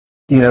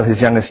you know,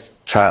 his youngest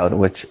child,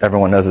 which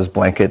everyone knows is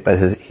Blanket,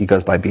 but he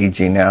goes by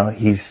Bigi now.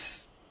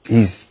 It's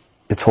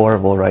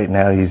horrible right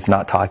now. He's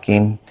not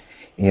talking.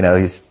 You know,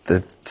 he's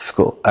the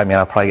school. I mean,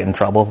 I'll probably get in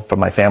trouble from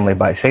my family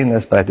by saying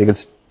this, but I think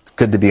it's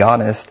good to be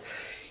honest.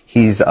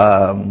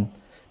 The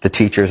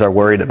teachers are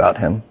worried about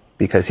him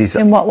because he's.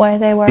 In what way are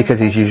they worried? Because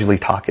he's usually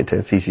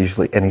talkative. He's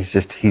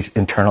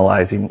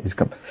internalizing.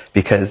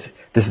 Because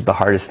this is the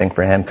hardest thing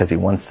for him because he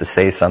wants to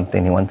say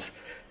something.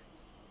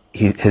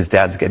 His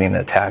dad's getting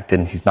attacked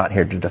and he's not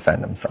here to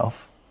defend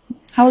himself.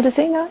 How old is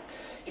he now?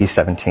 He's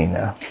 17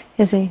 now.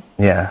 Is he?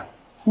 Yeah.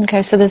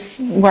 Okay, so this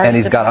worries. And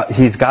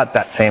he's got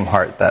that same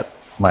heart that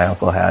my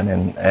uncle had,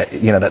 and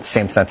you know, that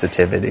same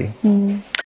sensitivity.